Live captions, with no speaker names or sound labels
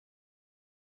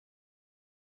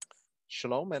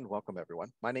Shalom and welcome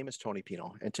everyone. My name is Tony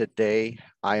Pino, and today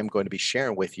I am going to be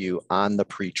sharing with you on the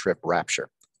pre-trib rapture.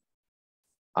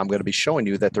 I'm going to be showing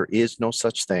you that there is no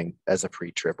such thing as a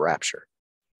pre-trib rapture.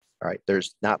 All right,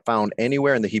 there's not found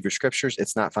anywhere in the Hebrew scriptures.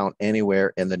 It's not found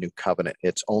anywhere in the New Covenant.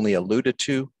 It's only alluded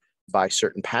to by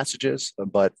certain passages,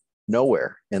 but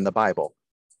nowhere in the Bible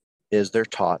is there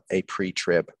taught a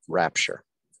pre-trib rapture.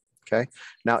 Okay.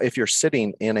 Now, if you're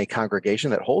sitting in a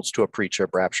congregation that holds to a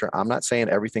pre-trib rapture, I'm not saying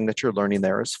everything that you're learning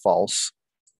there is false,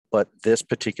 but this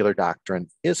particular doctrine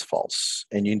is false,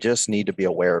 and you just need to be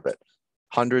aware of it.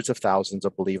 Hundreds of thousands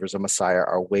of believers of Messiah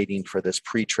are waiting for this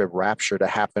pre-trib rapture to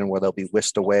happen, where they'll be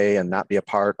whisked away and not be a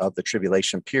part of the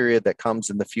tribulation period that comes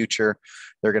in the future.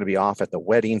 They're going to be off at the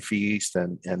wedding feast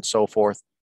and so forth.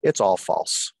 It's all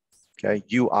false. Okay.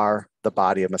 You are the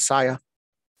body of Messiah,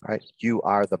 right? You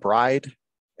are the bride.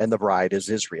 And the bride is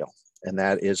Israel. And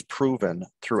that is proven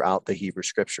throughout the Hebrew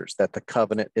scriptures, that the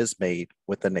covenant is made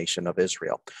with the nation of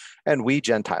Israel. And we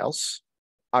Gentiles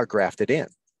are grafted in.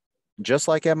 Just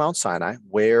like at Mount Sinai,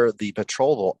 where the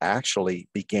betrothal actually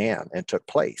began and took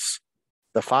place.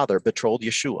 The Father betrothed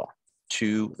Yeshua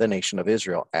to the nation of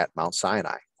Israel at Mount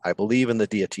Sinai. I believe in the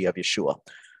deity of Yeshua.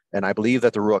 And I believe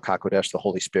that the Ruach HaKodesh, the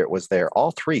Holy Spirit, was there.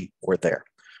 All three were there.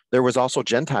 There was also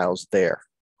Gentiles there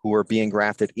who were being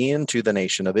grafted into the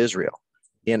nation of Israel.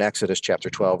 In Exodus chapter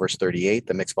 12, verse 38,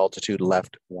 the mixed multitude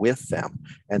left with them.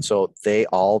 And so they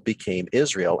all became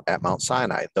Israel at Mount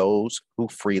Sinai, those who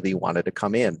freely wanted to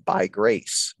come in by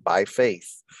grace, by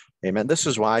faith. Amen. This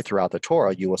is why throughout the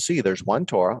Torah, you will see there's one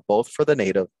Torah, both for the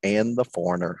native and the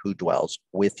foreigner who dwells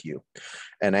with you.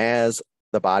 And as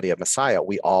the body of Messiah,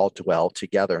 we all dwell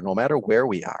together, no matter where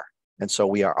we are. And so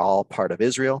we are all part of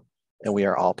Israel, and we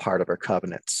are all part of her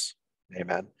covenants.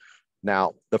 Amen.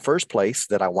 Now, the first place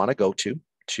that I want to go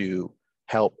to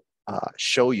help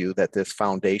show you that this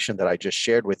foundation that I just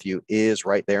shared with you is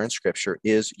right there in Scripture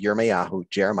is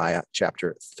Jeremiah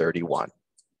chapter 31.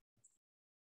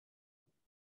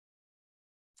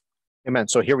 Amen.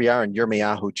 So here we are in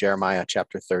Jeremiah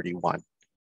chapter 31.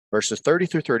 Verses 30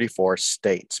 through 34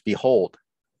 states, "Behold,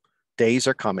 days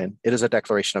are coming, it is a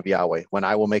declaration of Yahweh, when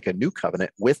I will make a new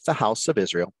covenant with the house of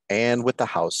Israel and with the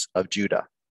house of Judah.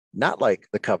 Not like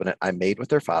the covenant I made with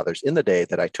their fathers in the day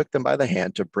that I took them by the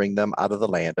hand to bring them out of the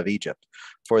land of Egypt.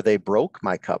 For they broke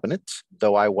my covenant,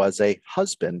 though I was a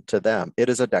husband to them. It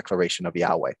is a declaration of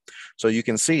Yahweh." So you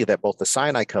can see that both the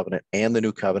Sinai covenant and the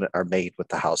new covenant are made with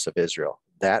the house of Israel.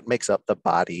 That makes up the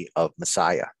body of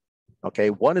Messiah. Okay,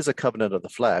 one is a covenant of the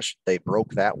flesh. They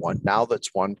broke that one. Now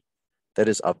that's one that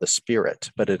is of the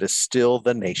spirit, but it is still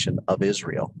the nation of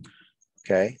Israel.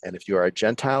 Okay, and if you are a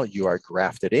Gentile, you are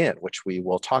grafted in, which we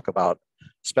will talk about,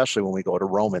 especially when we go to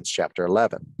Romans chapter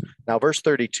 11. Now, verse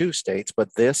 32 states,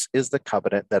 "But this is the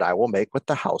covenant that I will make with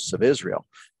the house of Israel."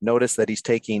 Notice that he's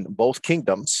taking both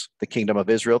kingdoms, the kingdom of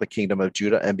Israel, the kingdom of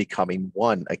Judah, and becoming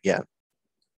one again.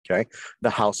 Okay, the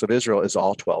house of Israel is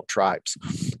all 12 tribes.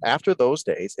 "After those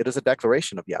days, it is a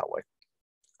declaration of Yahweh.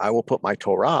 I will put my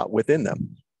Torah within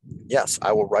them. Yes,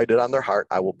 I will write it on their heart.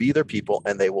 I will be their people,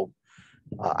 and I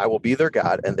will be their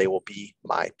God, and they will be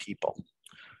my people."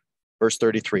 Verse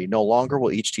 33, "No longer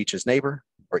will each teach his neighbor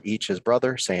or each his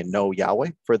brother, saying, 'Know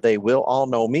Yahweh,' for they will all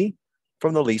know me,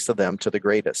 from the least of them to the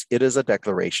greatest. It is a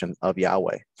declaration of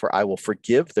Yahweh. For I will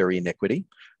forgive their iniquity.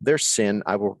 Their sin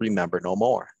I will remember no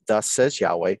more. Thus says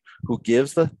Yahweh, who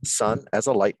gives the sun as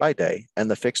a light by day, and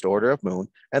the fixed order of moon,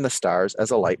 and the stars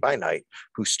as a light by night,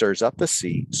 who stirs up the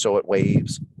sea, so it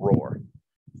waves roar.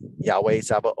 Yahweh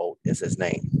Sabaoth is his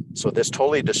name." So this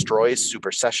totally destroys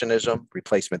supersessionism,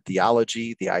 replacement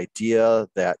theology, the idea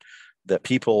that the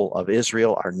people of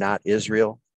Israel are not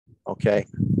Israel, okay,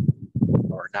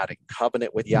 or not in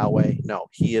covenant with Yahweh. No,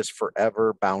 he has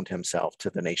forever bound himself to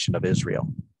the nation of Israel.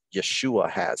 Yeshua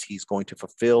has. He's going to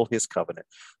fulfill his covenant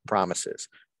promises.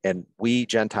 And we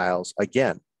Gentiles,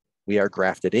 again, we are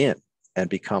grafted in and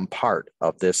become part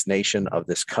of this nation, of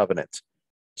this covenant.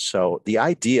 So the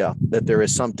idea that there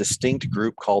is some distinct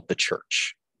group called the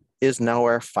church is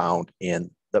nowhere found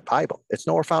in the Bible. It's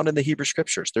nowhere found in the Hebrew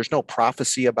scriptures. There's no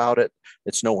prophecy about it.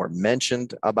 It's nowhere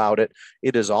mentioned about it.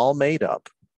 It is all made up.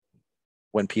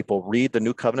 When people read the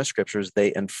New Covenant scriptures,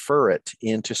 they infer it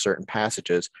into certain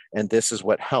passages, and this is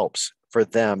what helps for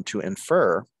them to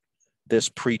infer this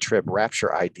pre-trib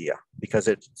rapture idea, because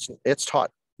it's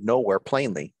taught nowhere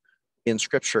plainly in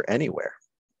scripture anywhere.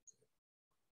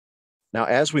 Now,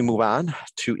 as we move on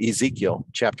to Ezekiel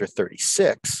chapter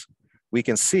 36, we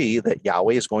can see that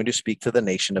Yahweh is going to speak to the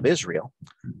nation of Israel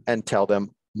and tell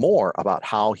them more about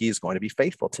how he is going to be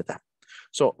faithful to them.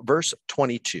 So verse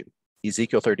 22,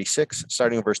 Ezekiel 36,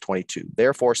 starting in verse 22.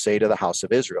 Therefore say to the house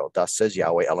of Israel, thus says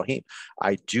Yahweh Elohim,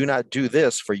 I do not do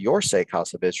this for your sake,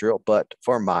 house of Israel, but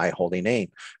for my holy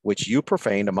name, which you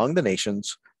profaned among the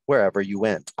nations wherever you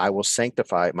went. I will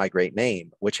sanctify my great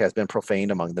name, which has been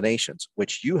profaned among the nations,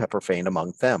 which you have profaned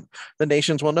among them. The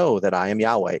nations will know that I am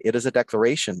Yahweh. It is a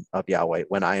declaration of Yahweh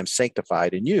when I am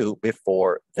sanctified in you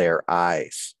before their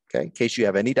eyes. Okay, in case you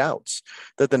have any doubts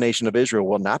that the nation of Israel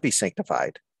will not be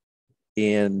sanctified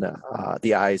in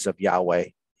the eyes of Yahweh.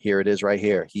 Here it is right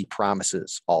here. He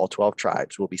promises all 12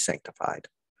 tribes will be sanctified.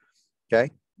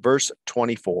 Okay, verse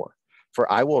 24.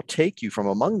 For I will take you from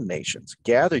among the nations,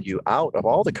 gather you out of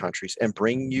all the countries, and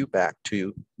bring you back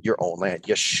to your own land.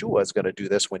 Yeshua is going to do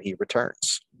this when he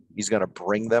returns. He's going to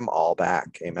bring them all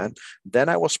back. Amen. Then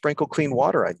I will sprinkle clean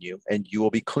water on you, and you will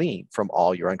be clean from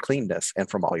all your uncleanness and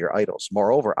from all your idols.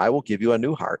 Moreover, I will give you a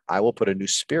new heart. I will put a new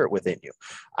spirit within you.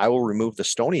 I will remove the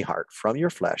stony heart from your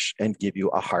flesh and give you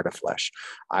a heart of flesh.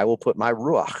 I will put my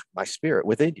ruach, my spirit,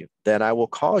 within you. Then I will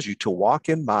cause you to walk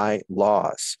in my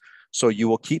laws. So you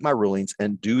will keep my rulings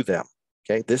and do them.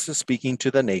 Okay, this is speaking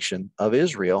to the nation of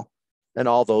Israel and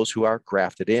all those who are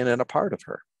grafted in and a part of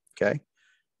her. Okay.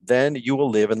 Then you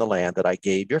will live in the land that I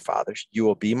gave your fathers. You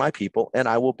will be my people, and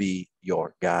I will be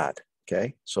your God.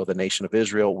 Okay, so the nation of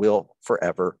Israel will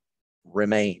forever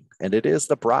remain, and it is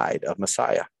the bride of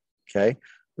Messiah. Okay,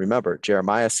 remember,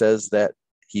 Jeremiah says that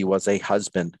he was a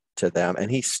husband to them, and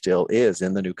he still is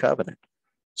in the new covenant.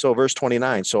 So verse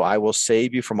 29, so I will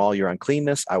save you from all your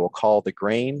uncleanness. I will call the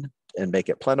grain and make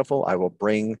it plentiful. I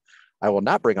will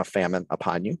not bring a famine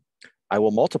upon you. I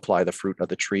will multiply the fruit of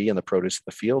the tree and the produce of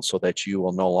the field so that you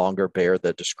will no longer bear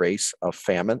the disgrace of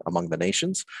famine among the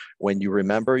nations when you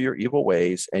remember your evil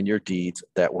ways and your deeds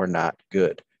that were not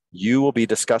good. You will be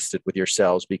disgusted with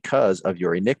yourselves because of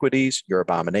your iniquities, your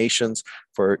abominations.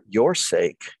 For your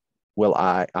sake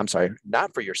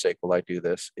not for your sake will I do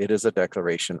this. It is a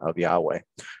declaration of Yahweh.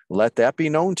 Let that be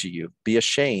known to you. Be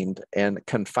ashamed and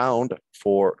confound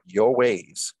for your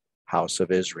ways, house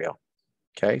of Israel.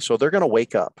 Okay, so they're going to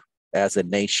wake up. As a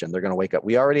nation, they're going to wake up.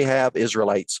 We already have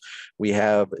Israelites. We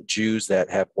have Jews that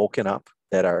have woken up,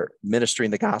 that are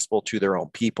ministering the gospel to their own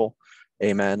people.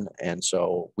 Amen. And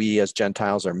so we as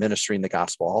Gentiles are ministering the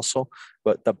gospel also.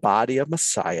 But the body of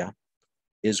Messiah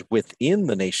is within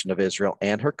the nation of Israel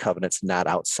and her covenants, not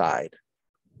outside.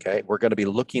 Okay. We're going to be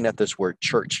looking at this word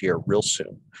church here real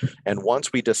soon. And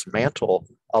once we dismantle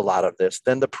a lot of this,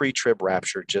 then the pre-trib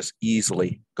rapture just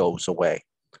easily goes away.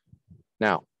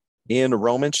 Now, in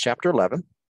Romans chapter 11,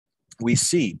 we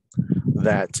see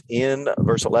that in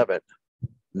verse 11,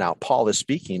 now Paul is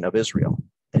speaking of Israel,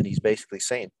 and he's basically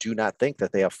saying, do not think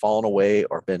that they have fallen away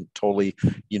or been totally,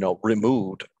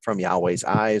 removed from Yahweh's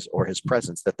eyes or his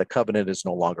presence, that the covenant is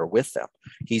no longer with them.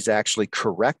 He's actually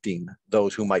correcting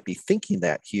those who might be thinking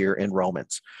that here in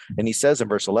Romans. And he says in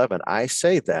verse 11, I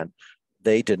say then,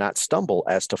 they did not stumble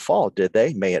as to fall, did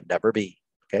they? May it never be.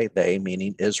 Okay, they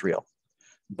meaning Israel.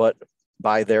 But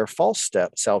by their false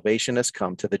step, salvation has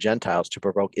come to the Gentiles to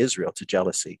provoke Israel to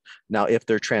jealousy. Now, if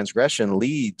their transgression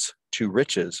leads to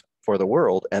riches for the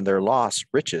world and their loss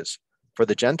riches for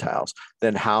the Gentiles,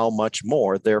 then how much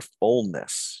more their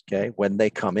fullness, okay, when they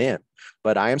come in.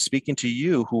 But I am speaking to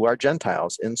you who are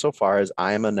Gentiles, insofar as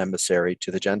I am an emissary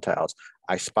to the Gentiles.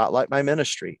 I spotlight my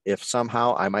ministry, if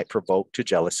somehow I might provoke to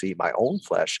jealousy my own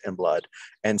flesh and blood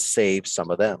and save some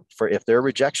of them. For if their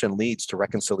rejection leads to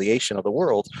reconciliation of the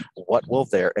world, what will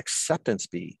their acceptance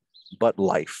be but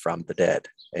life from the dead?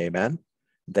 Amen.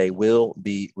 They will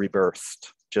be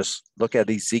rebirthed. Just look at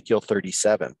Ezekiel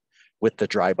 37 with the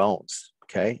dry bones.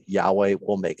 Okay. Yahweh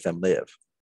will make them live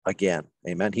again.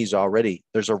 Amen.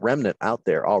 There's a remnant out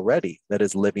there already that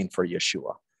is living for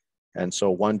Yeshua. And so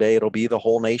one day it'll be the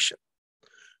whole nation.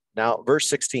 Now, verse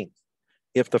 16,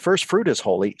 if the first fruit is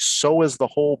holy, so is the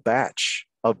whole batch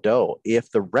of dough.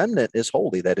 If the remnant is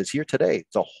holy, that is here today,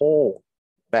 the whole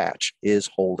batch is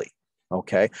holy.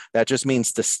 Okay. That just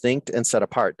means distinct and set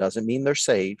apart. Doesn't mean they're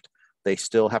saved. They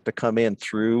still have to come in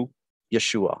through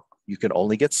Yeshua. You can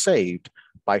only get saved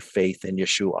by faith in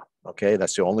Yeshua. Okay.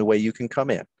 That's the only way you can come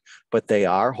in, but they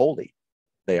are holy.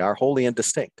 They are holy and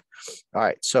distinct. All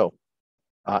right. So,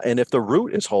 and if the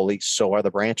root is holy, so are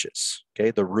the branches.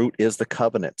 Okay. The root is the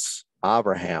covenants,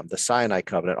 Abraham, the Sinai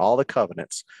covenant, all the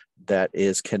covenants that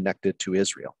is connected to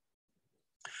Israel.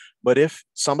 But if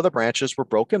some of the branches were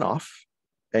broken off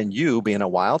and you, being a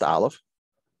wild olive,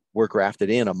 were grafted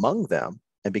in among them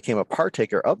and became a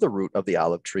partaker of the root of the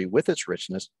olive tree with its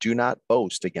richness, do not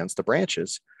boast against the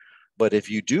branches. But if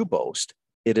you do boast,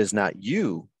 it is not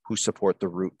you who support the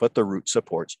root, but the root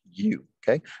supports you.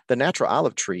 Okay. The natural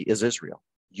olive tree is Israel.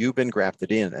 You've been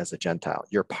grafted in as a Gentile.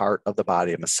 You're part of the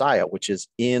body of Messiah, which is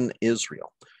in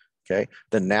Israel. Okay.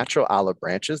 The natural olive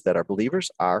branches that are believers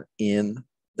are in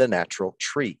the natural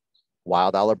tree.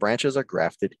 Wild olive branches are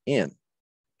grafted in.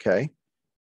 Okay.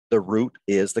 The root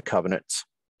is the covenants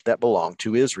that belong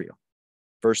to Israel.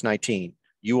 Verse 19,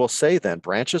 you will say then,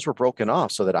 branches were broken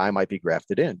off so that I might be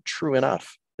grafted in. True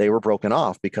enough. They were broken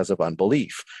off because of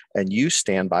unbelief, and you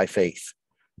stand by faith.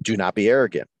 Do not be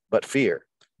arrogant, but fear.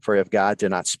 For if God did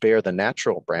not spare the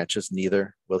natural branches,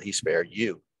 neither will he spare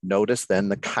you. Notice then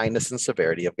the kindness and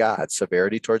severity of God,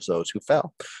 severity towards those who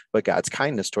fell, but God's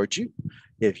kindness towards you.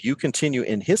 If you continue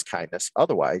in his kindness,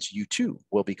 otherwise you too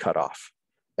will be cut off,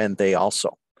 and they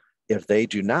also, if they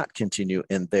do not continue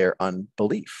in their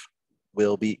unbelief,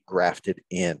 will be grafted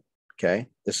in. Okay,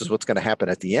 this is what's going to happen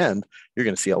at the end. You're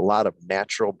going to see a lot of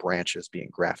natural branches being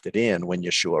grafted in when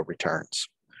Yeshua returns.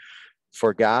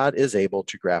 For God is able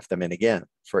to graft them in again.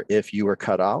 For if you were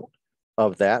cut out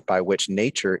of that by which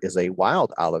nature is a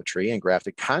wild olive tree and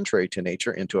grafted contrary to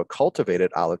nature into a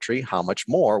cultivated olive tree, how much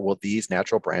more will these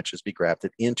natural branches be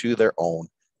grafted into their own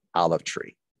olive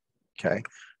tree? Okay,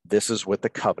 this is what the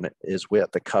covenant is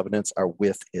with. The covenants are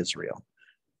with Israel.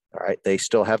 All right, they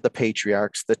still have the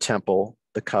patriarchs, the temple,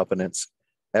 the covenants,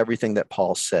 everything that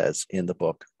Paul says in the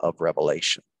book of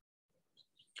Revelation.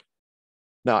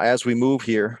 Now, as we move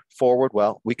here forward,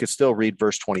 well, we could still read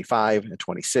verse 25 and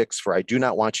 26. For I do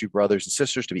not want you, brothers and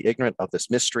sisters, to be ignorant of this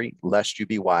mystery, lest you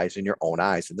be wise in your own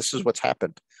eyes. And this is what's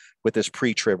happened with this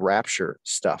pre-trib rapture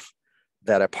stuff,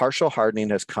 that a partial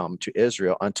hardening has come to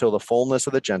Israel until the fullness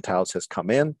of the Gentiles has come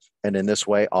in. And in this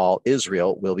way, all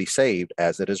Israel will be saved,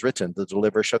 as it is written, the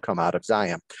deliverer shall come out of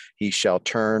Zion. He shall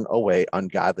turn away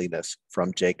ungodliness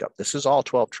from Jacob. This is all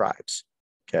 12 tribes.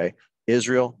 Okay.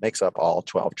 Israel makes up all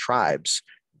 12 tribes.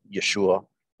 Yeshua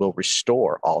will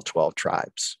restore all 12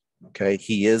 tribes. Okay.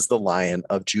 He is the Lion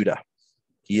of Judah.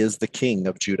 He is the King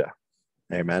of Judah.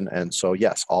 Amen. And so,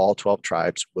 yes, all 12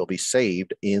 tribes will be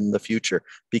saved in the future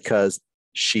because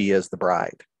she is the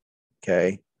bride.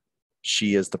 Okay.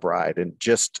 She is the bride. And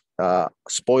just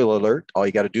spoiler alert, all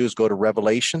you got to do is go to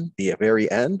Revelation, the very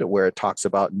end, where it talks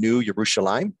about New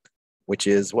Jerusalem, which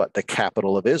is what? The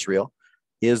capital of Israel,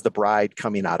 is the bride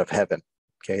coming out of heaven.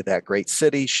 Okay. That great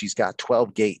city, she's got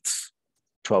 12 gates.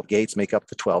 12 gates make up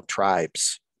the 12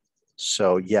 tribes.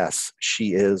 So yes,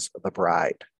 she is the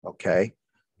bride. Okay.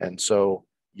 And so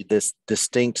this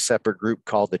distinct separate group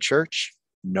called the church,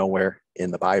 nowhere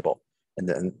in the Bible. And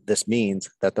then this means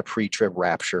that the pre-trib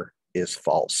rapture is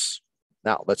false.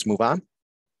 Now let's move on.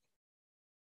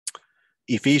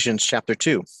 Ephesians chapter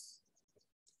 2,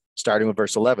 starting with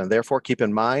verse 11. Therefore, keep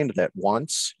in mind that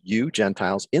once you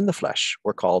Gentiles in the flesh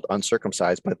were called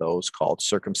uncircumcised by those called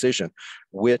circumcision,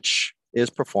 which is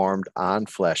performed on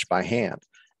flesh by hand.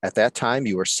 At that time,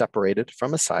 you were separated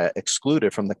from Messiah,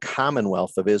 excluded from the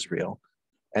commonwealth of Israel,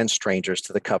 and strangers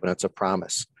to the covenants of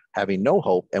promise, having no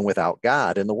hope and without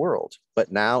God in the world.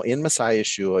 But now in Messiah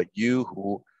Yeshua, you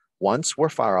who once were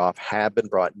far off have been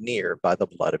brought near by the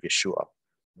blood of Yeshua.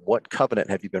 What covenant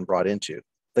have you been brought into?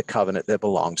 The covenant that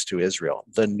belongs to Israel,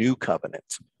 the new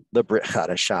covenant, the Brit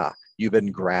Hadashah. You've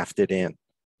been grafted in.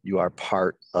 You are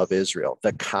part of Israel,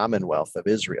 the commonwealth of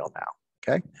Israel now.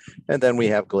 Okay. And then we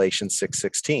have Galatians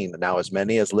 6:16. Now, as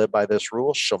many as live by this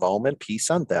rule, shalom and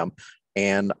peace on them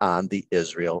and on the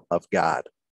Israel of God.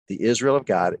 The Israel of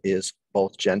God is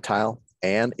both Gentile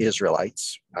and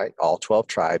Israelites, right? All 12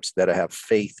 tribes that have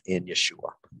faith in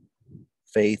Yeshua.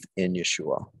 Faith in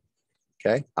Yeshua.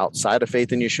 Okay. Outside of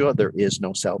faith in Yeshua, there is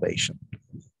no salvation.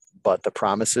 But the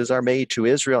promises are made to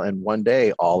Israel, and one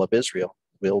day all of Israel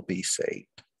will be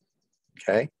saved.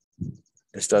 Okay.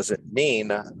 This doesn't mean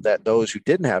that those who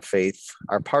didn't have faith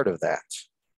are part of that.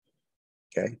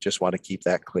 Okay, just want to keep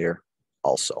that clear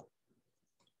also.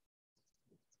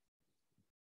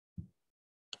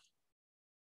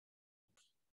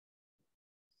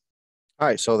 All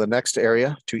right, so the next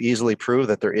area to easily prove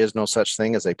that there is no such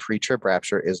thing as a pre-trib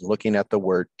rapture is looking at the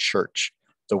word church.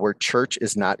 The word church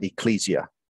is not ekklesia,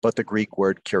 but the Greek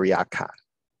word kyriakon.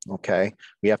 Okay,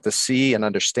 we have to see and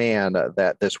understand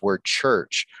that this word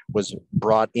church was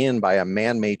brought in by a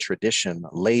man-made tradition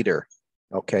later,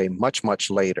 okay, much,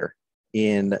 much later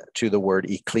into the word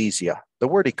ecclesia. The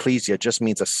word ecclesia just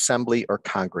means assembly or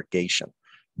congregation.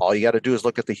 All you got to do is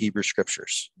look at the Hebrew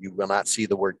scriptures. You will not see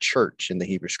the word church in the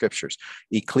Hebrew scriptures.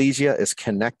 Ecclesia is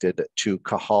connected to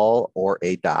kahal or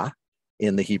edah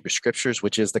in the Hebrew scriptures,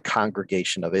 which is the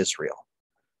congregation of Israel.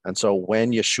 And so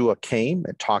when Yeshua came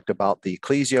and talked about the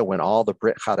ecclesia, when all the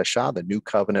Brit Hadashah, the New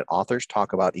Covenant authors,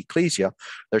 talk about ecclesia,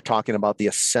 they're talking about the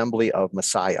assembly of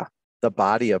Messiah, the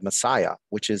body of Messiah,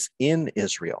 which is in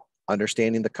Israel.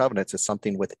 understanding the covenants is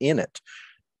something within it.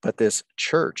 But this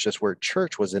church, this word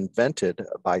church, was invented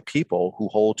by people who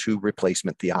hold to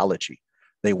replacement theology.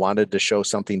 They wanted to show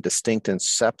something distinct and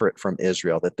separate from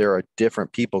Israel, that there are a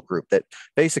different people group, that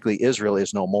basically Israel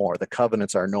is no more. The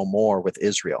covenants are no more with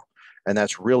Israel. And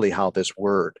that's really how this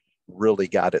word really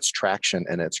got its traction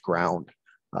and its ground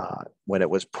when it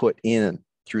was put in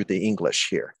through the English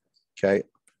here. Okay.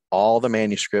 All the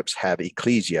manuscripts have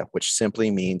ecclesia, which simply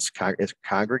means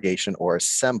congregation or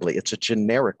assembly. It's a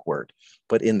generic word,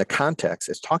 but in the context,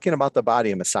 it's talking about the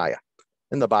body of Messiah.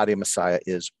 And the body of Messiah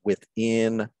is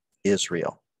within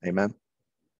Israel. Amen.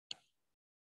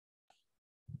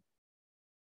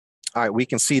 All right, we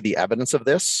can see the evidence of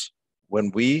this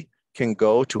when we can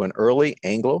go to an early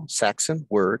Anglo-Saxon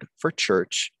word for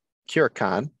church,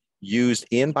 kirkon, used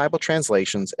in Bible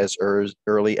translations as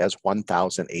early as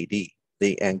 1000 AD.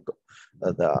 The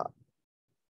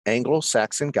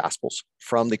Anglo-Saxon Gospels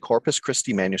from the Corpus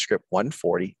Christi manuscript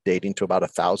 140, dating to about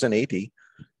 1000 AD,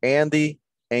 and the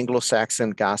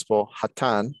Anglo-Saxon Gospel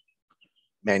Hatan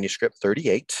manuscript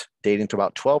 38, dating to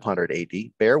about 1200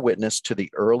 AD, bear witness to the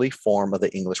early form of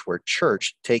the English word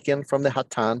church taken from the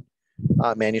Hatan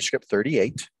manuscript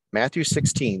 38. Matthew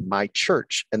 16, my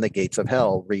church and the gates of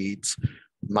hell, reads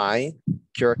my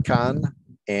kirkon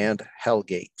and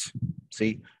hellgate.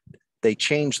 See, they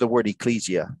changed the word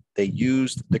ecclesia. They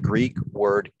used the Greek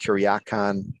word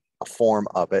kuriakon, a form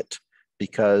of it,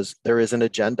 because there is an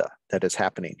agenda that is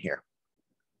happening here.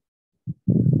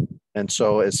 And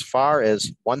so as far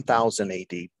as 1000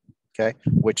 AD, okay,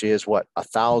 which is what,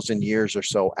 1000 years or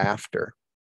so after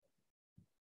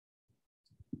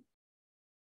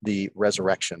the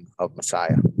resurrection of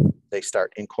Messiah, they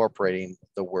start incorporating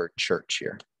the word church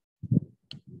here.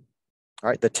 All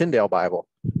right, the Tyndale Bible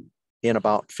in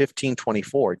about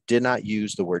 1524 did not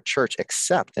use the word church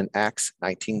except in Acts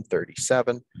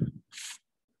 1937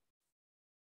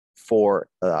 for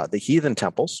the heathen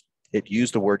temples. It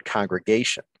used the word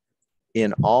congregation.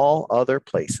 In all other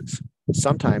places,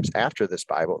 sometimes after this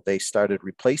Bible, they started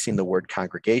replacing the word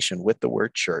congregation with the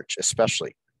word church,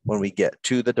 especially when we get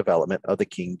to the development of the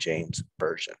King James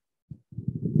Version.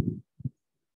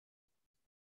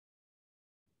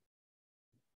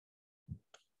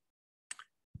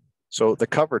 So the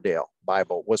Coverdale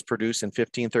Bible was produced in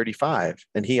 1535,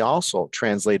 and he also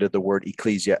translated the word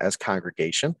ecclesia as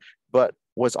congregation, but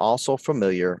was also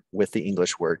familiar with the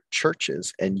English word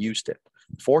churches and used it.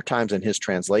 4 times in his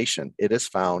translation, it is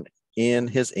found in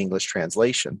his English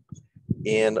translation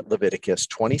in Leviticus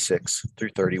 26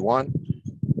 through 31,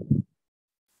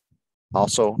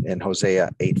 also in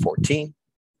Hosea 8:14,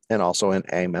 and also in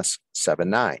Amos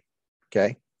 7:9,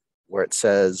 okay, where it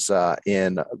says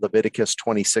in Leviticus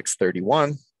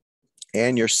 26:31,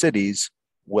 and your cities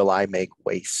will I make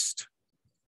waste,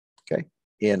 okay.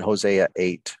 In Hosea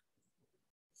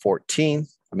 8:14,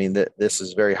 I mean, this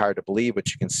is very hard to believe, but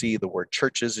you can see the word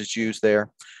churches is used there,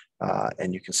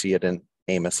 and you can see it in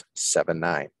Amos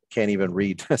 7:9. Can't even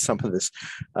read some of this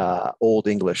Old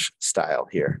English style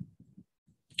here.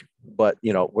 But,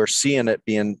 you know, we're seeing it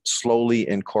being slowly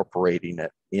incorporating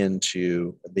it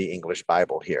into the English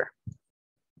Bible here.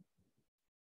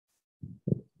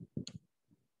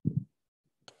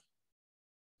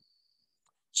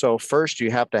 So first,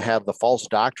 you have to have the false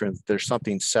doctrine that there's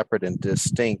something separate and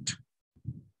distinct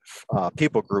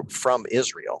people group from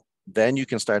Israel. Then you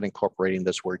can start incorporating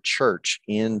this word church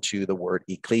into the word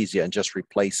ecclesia and just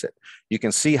replace it. You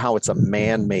can see how it's a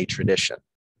man-made tradition,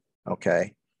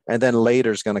 okay? And then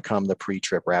later is going to come the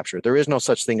pre-trib rapture. There is no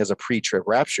such thing as a pre-trib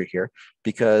rapture here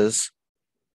because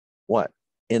what?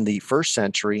 In the first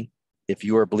century, if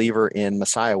you were a believer in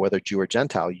Messiah, whether Jew or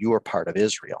Gentile, you were part of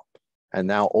Israel. And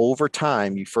now over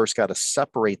time, you first got to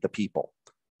separate the people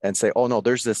and say, oh no,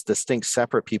 there's this distinct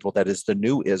separate people that is the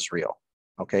new Israel.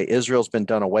 Okay, Israel's been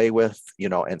done away with, you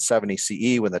know, in 70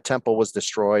 CE when the temple was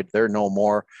destroyed. They're no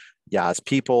more Yah's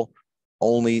people.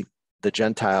 Only the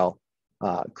Gentile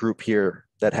group here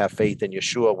that have faith in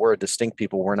Yeshua, we're a distinct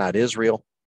people. We're not Israel.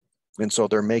 And so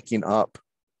they're making up,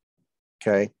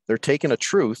 okay, they're taking a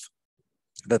truth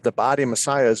that the body of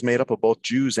Messiah is made up of both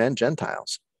Jews and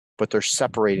Gentiles, but they're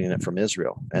separating it from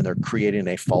Israel and they're creating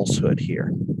a falsehood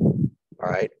here. All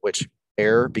right, which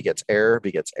error begets error,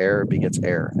 begets error, begets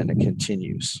error, and it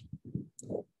continues.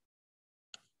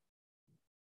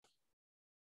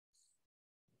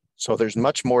 So there's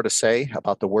much more to say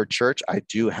about the word church. I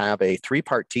do have a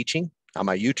 3-part teaching on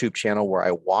my YouTube channel where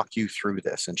I walk you through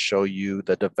this and show you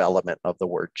the development of the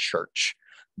word church,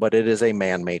 but it is a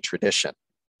man-made tradition.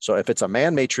 So if it's a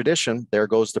man-made tradition, there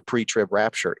goes the pre-trib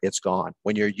rapture. It's gone.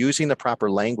 When you're using the proper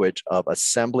language of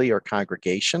assembly or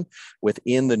congregation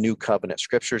within the new covenant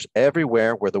scriptures,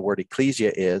 everywhere where the word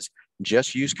ecclesia is,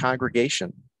 just use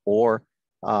congregation or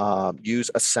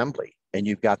use assembly, and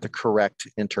you've got the correct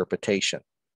interpretation.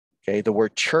 Okay, the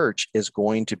word church is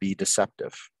going to be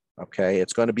deceptive. Okay,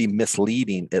 it's going to be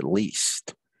misleading at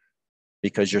least,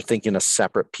 because you're thinking a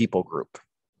separate people group.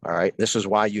 All right, this is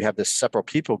why you have this separate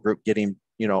people group getting,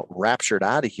 raptured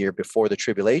out of here before the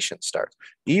tribulation starts.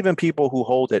 Even people who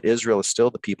hold that Israel is still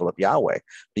the people of Yahweh,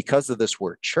 because of this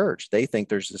word church, they think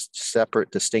there's this separate,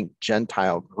 distinct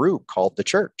Gentile group called the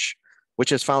church,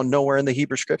 which is found nowhere in the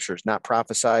Hebrew scriptures, not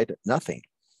prophesied, nothing.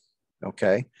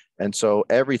 Okay, and so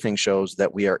everything shows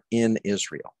that we are in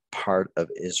Israel, part of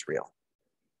Israel.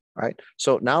 All right,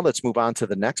 so now let's move on to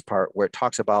the next part where it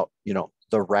talks about,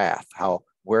 the wrath, how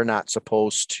we're not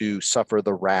supposed to suffer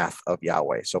the wrath of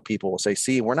Yahweh. So people will say,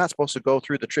 see, we're not supposed to go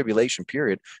through the tribulation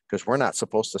period because we're not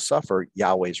supposed to suffer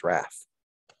Yahweh's wrath.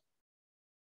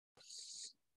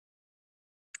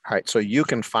 All right, so you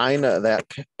can find that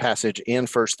passage in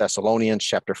 1 Thessalonians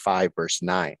chapter 5, verse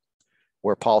 9,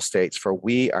 where Paul states, for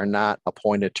we are not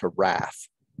appointed to wrath,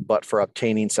 but for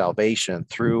obtaining salvation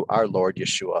through our Lord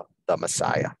Yeshua, the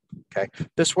Messiah. Okay,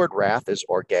 this word wrath is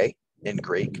orge in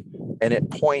Greek, and it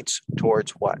points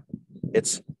towards what?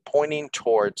 It's pointing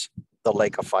towards the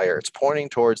lake of fire. It's pointing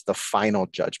towards the final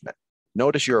judgment.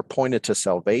 Notice you're appointed to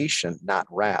salvation, not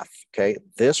wrath. Okay,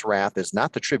 this wrath is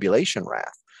not the tribulation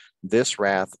wrath. This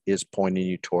wrath is pointing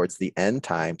you towards the end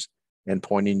times and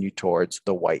pointing you towards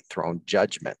the white throne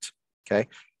judgment. Okay,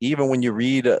 even when you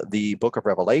read the book of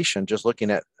Revelation, just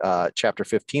looking at chapter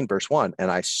 15, verse 1,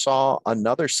 and I saw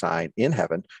another sign in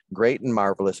heaven, great and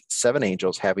marvelous, 7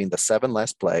 angels having the 7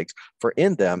 last plagues, for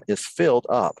in them is filled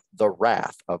up the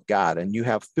wrath of God. And you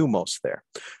have thumos there.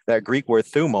 That Greek word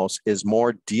thumos is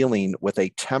more dealing with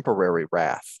a temporary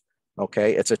wrath.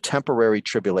 Okay, it's a temporary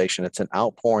tribulation. It's an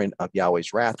outpouring of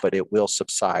Yahweh's wrath, but it will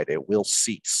subside. It will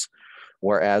cease.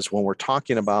 Whereas when we're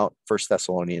talking about 1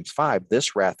 Thessalonians 5,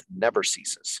 this wrath never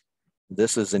ceases.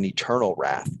 This is an eternal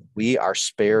wrath. We are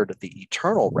spared the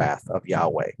eternal wrath of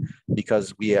Yahweh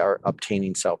because we are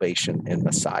obtaining salvation in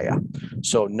Messiah.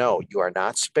 So no, you are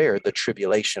not spared the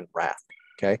tribulation wrath.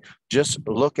 Okay, just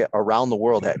look at around the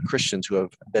world at Christians who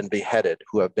have been beheaded,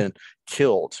 who have been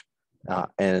killed,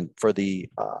 and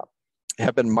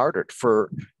have been martyred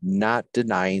for not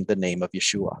denying the name of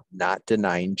Yeshua, not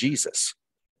denying Jesus.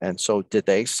 And so did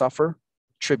they suffer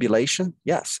tribulation?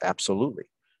 Yes, absolutely.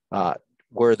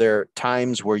 Were there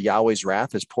times where Yahweh's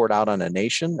wrath is poured out on a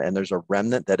nation and there's a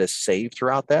remnant that is saved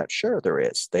throughout that? Sure, there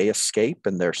is. They escape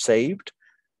and they're saved.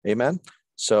 Amen.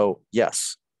 So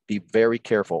yes, be very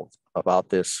careful about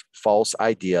this false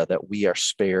idea that we are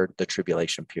spared the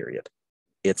tribulation period.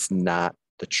 It's not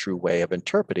the true way of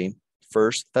interpreting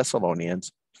 1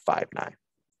 Thessalonians 5:9.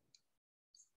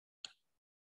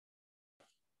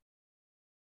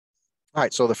 All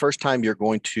right, so the first time you're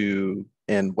going to,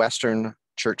 in Western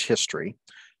church history,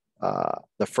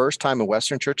 the first time in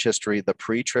Western church history, the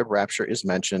pre-trib rapture is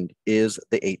mentioned is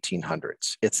the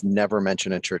 1800s. It's never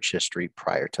mentioned in church history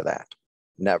prior to that.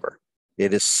 Never.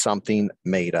 It is something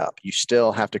made up. You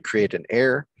still have to create an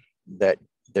error that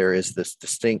there is this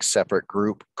distinct separate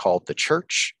group called the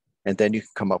church, and then you can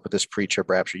come up with this pre-trib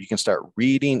rapture. You can start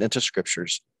reading into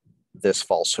scriptures this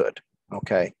falsehood,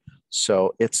 okay?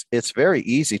 So it's very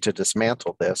easy to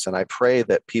dismantle this, and I pray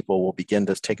that people will begin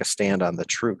to take a stand on the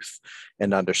truth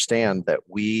and understand that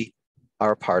we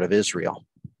are a part of Israel,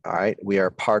 all right? We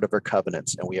are part of her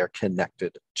covenants, and we are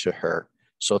connected to her.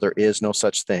 So there is no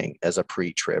such thing as a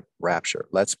pre-trib rapture.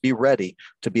 Let's be ready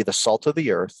to be the salt of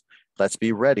the earth. Let's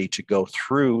be ready to go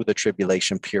through the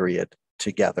tribulation period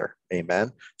together,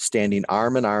 amen? Standing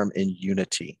arm in arm in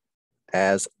unity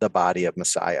as the body of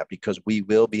Messiah, because we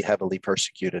will be heavily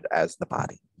persecuted as the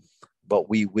body, but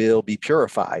we will be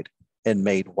purified and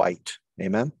made white.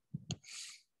 Amen.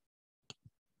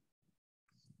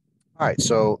 All right,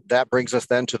 so that brings us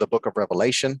then to the book of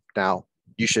Revelation. Now,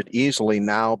 you should easily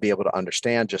now be able to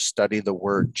understand, just study the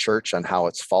word church and how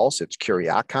it's false. It's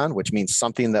kuriakon, which means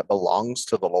something that belongs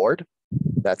to the Lord.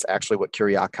 That's actually what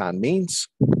kuriakon means.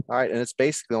 All right, and it's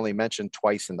basically only mentioned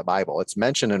twice in the Bible. It's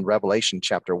mentioned in Revelation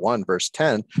chapter 1, verse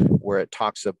 10, where it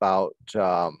talks about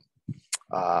the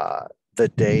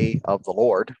day of the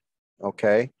Lord,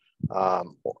 okay?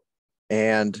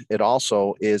 And it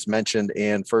also is mentioned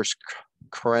in 1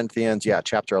 Corinthians,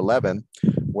 chapter 11,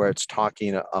 where it's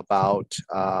talking about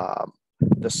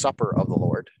the supper of the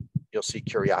Lord. You'll see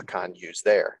kuriakon used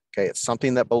there, okay? It's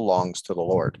something that belongs to the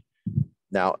Lord.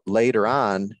 Now, later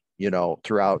on,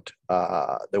 throughout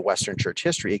the Western church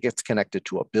history, it gets connected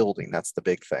to a building. That's the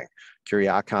big thing.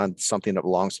 Kyriakon, something that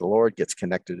belongs to the Lord, gets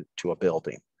connected to a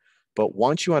building. But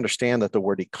once you understand that the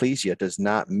word ecclesia does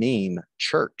not mean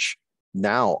church,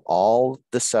 now all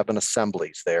the 7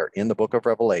 assemblies there in the book of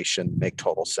Revelation make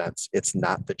total sense. It's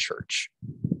not the church.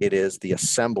 It is the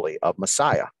assembly of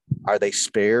Messiah. Are they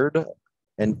spared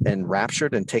and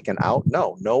raptured and taken out?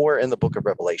 No, nowhere in the book of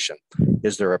Revelation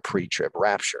is there a pre-trib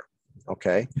rapture.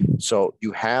 Okay, so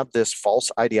you have this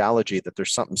false ideology that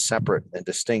there's something separate and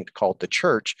distinct called the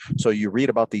church. So you read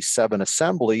about these 7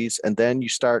 assemblies, and then you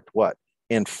start what?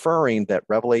 Inferring that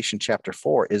Revelation chapter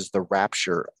 4 is the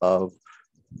rapture of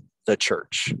the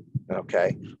church.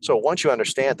 Okay, so once you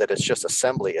understand that it's just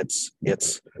assembly,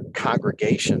 it's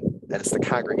congregation, and it's the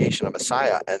congregation of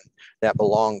Messiah, and that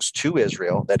belongs to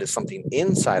Israel, that is something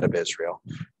inside of Israel,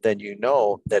 then you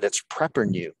know that it's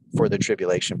prepping you for the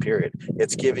tribulation period.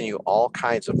 It's giving you all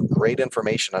kinds of great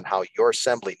information on how your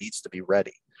assembly needs to be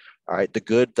ready. All right, the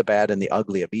good, the bad, and the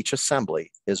ugly of each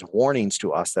assembly is warnings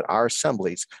to us that our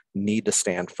assemblies need to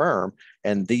stand firm.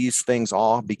 And these things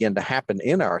all begin to happen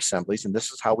in our assemblies, and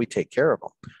this is how we take care of them.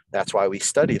 That's why we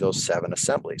study those 7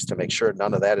 assemblies, to make sure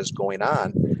none of that is going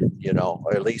on,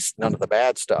 or at least none of the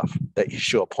bad stuff that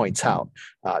Yeshua points out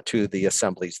to the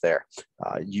assemblies there.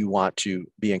 You want to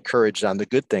be encouraged on the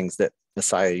good things that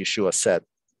Messiah Yeshua said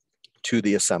to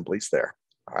the assemblies there.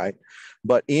 All right,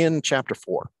 but in chapter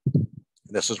 4,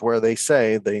 this is where they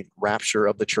say the rapture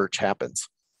of the church happens.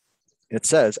 It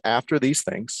says, after these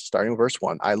things, starting with verse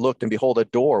 1, I looked, and behold, a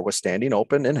door was standing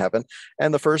open in heaven,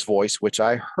 and the first voice which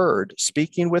I heard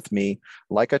speaking with me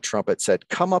like a trumpet said,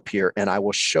 come up here, and I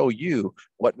will show you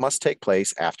what must take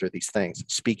place after these things.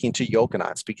 Speaking to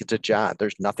Yochanan, speaking to John.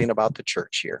 There's nothing about the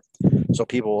church here. So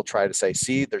people will try to say,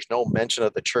 see, there's no mention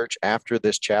of the church after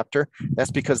this chapter.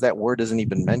 That's because that word isn't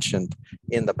even mentioned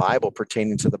in the Bible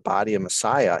pertaining to the body of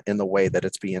Messiah in the way that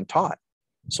it's being taught.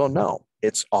 So no,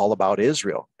 it's all about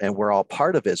Israel, and we're all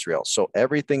part of Israel. So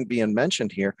everything being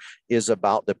mentioned here is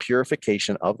about the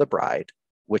purification of the bride,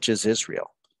 which is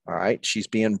Israel. All right. She's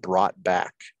being brought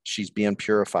back. She's being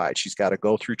purified. She's got to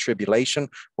go through tribulation.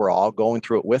 We're all going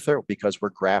through it with her because we're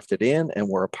grafted in and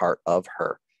we're a part of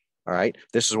her. All right.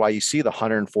 This is why you see the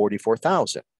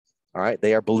 144,000. All right.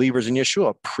 They are believers in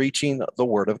Yeshua preaching the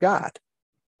word of God.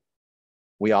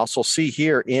 We also see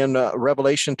here in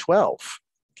Revelation 12.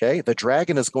 Okay, the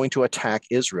dragon is going to attack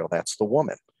Israel. That's the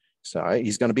woman. So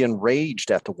he's going to be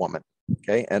enraged at the woman.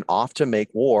 Okay, and off to make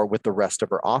war with the rest of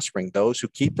her offspring, those who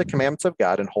keep the commandments of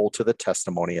God and hold to the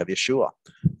testimony of Yeshua.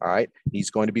 All right,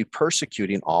 he's going to be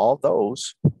persecuting all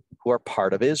those who are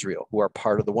part of Israel, who are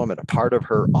part of the woman, a part of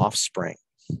her offspring.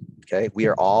 Okay, we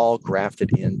are all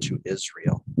grafted into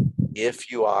Israel.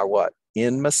 If you are what?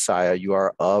 In Messiah, you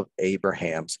are of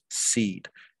Abraham's seed.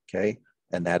 Okay,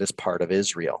 and that is part of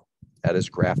Israel. That is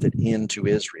grafted into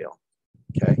Israel.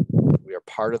 Okay, we are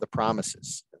part of the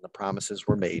promises, and the promises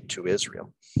were made to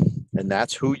Israel. And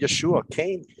that's who Yeshua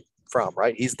came from,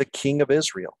 right? He's the King of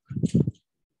Israel.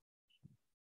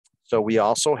 So we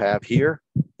also have here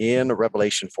in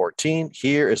Revelation 14,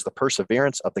 here is the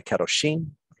perseverance of the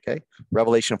Kedoshim. Okay,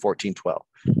 Revelation 14:12.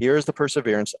 Here is the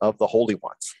perseverance of the holy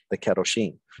ones, the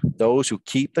Kedoshim, those who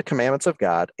keep the commandments of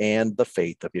God and the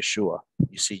faith of Yeshua.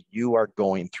 You see, you are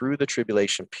going through the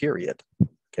tribulation period.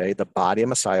 Okay, the body of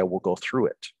Messiah will go through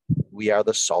it. We are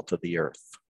the salt of the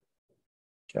earth.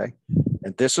 Okay,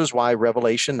 and this is why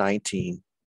Revelation 19,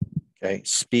 okay,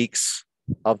 speaks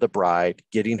of the bride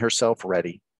getting herself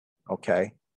ready.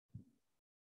 Okay,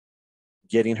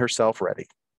 getting herself ready.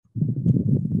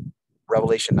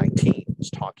 Revelation 19 is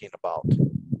talking about, let's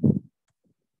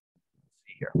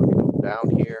see here, let me go down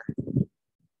here.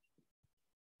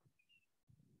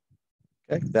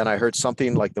 Okay, then I heard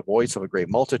something like the voice of a great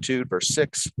multitude, verse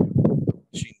 6,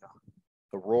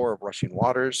 the roar of rushing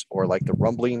waters, or like the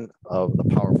rumbling of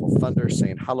the powerful thunder,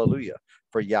 saying, hallelujah,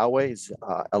 for Yahweh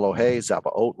Elohei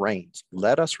Zabaoth reigns.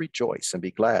 Let us rejoice and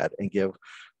be glad and give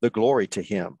the glory to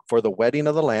him, for the wedding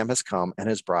of the Lamb has come, and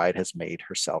his bride has made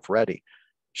herself ready.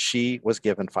 She was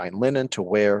given fine linen to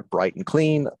wear, bright and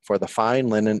clean, for the fine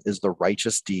linen is the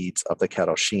righteous deeds of the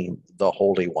Kedoshim, the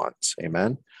holy ones.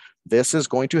 Amen. This is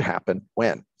going to happen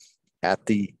when? At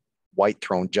the white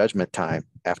throne judgment time,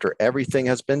 after everything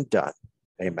has been done.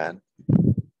 Amen.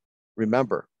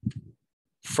 Remember,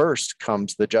 first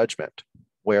comes the judgment,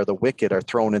 where the wicked are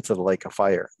thrown into the lake of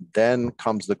fire. Then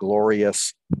comes the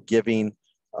glorious giving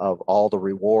of all the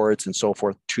rewards and so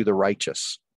forth to the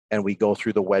righteous. And we go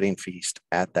through the wedding feast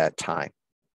at that time.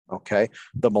 Okay.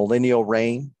 The millennial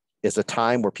reign is a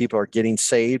time where people are getting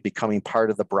saved, becoming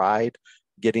part of the bride,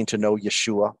 getting to know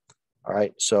Yeshua. All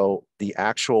right. So the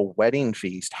actual wedding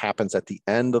feast happens at the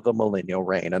end of the millennial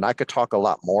reign. And I could talk a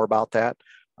lot more about that.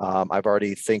 I've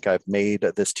already think I've made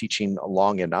this teaching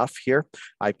long enough here.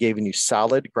 I've given you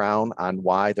solid ground on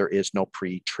why there is no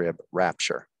pre-trib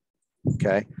rapture.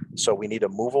 Okay. So we need to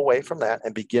move away from that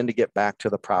and begin to get back to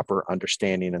the proper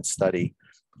understanding and study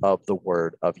of the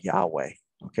word of Yahweh.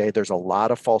 Okay. There's a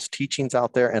lot of false teachings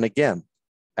out there. And again,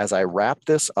 as I wrap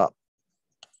this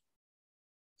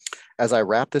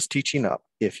teaching up,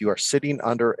 if you are sitting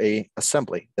under an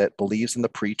assembly that believes in the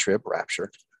pre-trib rapture,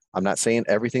 I'm not saying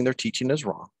everything they're teaching is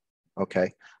wrong,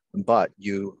 okay? But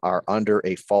you are under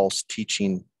a false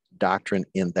teaching doctrine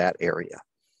in that area.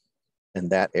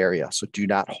 So do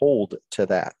not hold to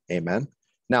that, amen?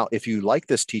 Now, if you like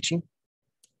this teaching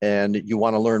and you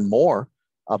want to learn more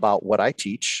about what I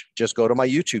teach, just go to my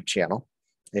YouTube channel,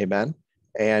 amen?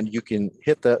 And you can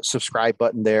hit the subscribe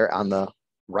button there on the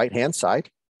right-hand side,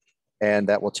 and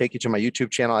that will take you to my YouTube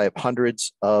channel. I have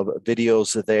hundreds of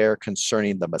videos there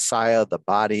concerning the Messiah, the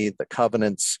body, the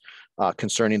covenants,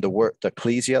 concerning the word, the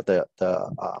Ekklesia, the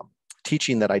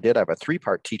teaching that I did. I have a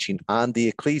 3-part teaching on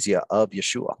the Ekklesia of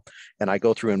Yeshua. And I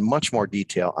go through in much more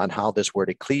detail on how this word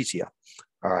Ekklesia,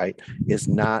 all right, is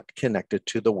not connected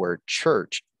to the word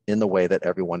church in the way that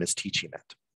everyone is teaching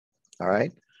it. All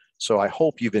right. So I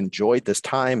hope you've enjoyed this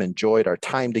time, enjoyed our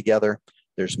time together.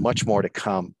 There's much more to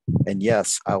come. And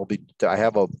yes, I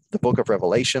have the book of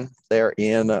Revelation there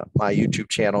in my YouTube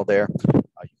channel there. You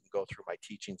can go through my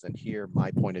teachings and hear my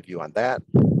point of view on that.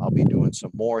 I'll be doing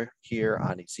some more here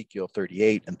on Ezekiel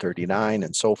 38 and 39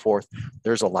 and so forth.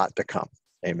 There's a lot to come.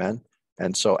 Amen.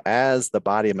 And so as the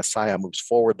body of Messiah moves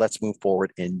forward, let's move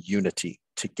forward in unity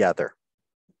together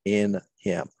in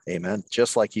him. Amen.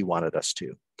 Just like he wanted us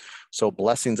to. So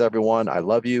blessings, everyone. I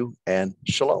love you and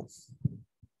shalom.